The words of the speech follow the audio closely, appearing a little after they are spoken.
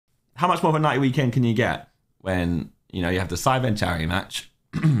how much more of a nutty weekend can you get when, you know, you have the Sidemen charity match,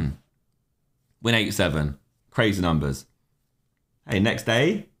 win 8-7, crazy numbers. Hey, next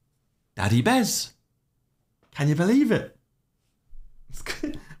day, Daddy Bez. Can you believe it?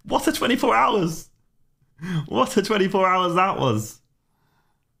 What a 24 hours. What a 24 hours that was.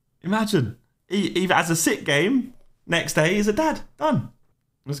 Imagine. Either as a sick game, next day he's a dad. Done.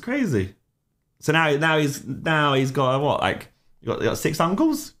 It was crazy. So now he's got what, like, you got 6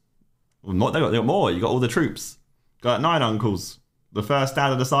 uncles? Well, not, they got more. You got all the troops. Got 9 uncles. The first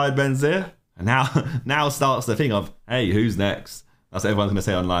dad of the Sidemen's here. And now starts the thing of, hey, who's next? That's what everyone's going to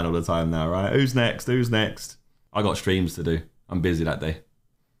say online all the time now, right? Who's next? Who's next? I got streams to do. I'm busy that day.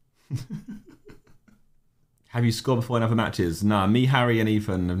 Have you scored before in other matches? Nah, me, Harry, and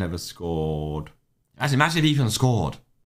Ethan have never scored. Actually, imagine if Ethan scored.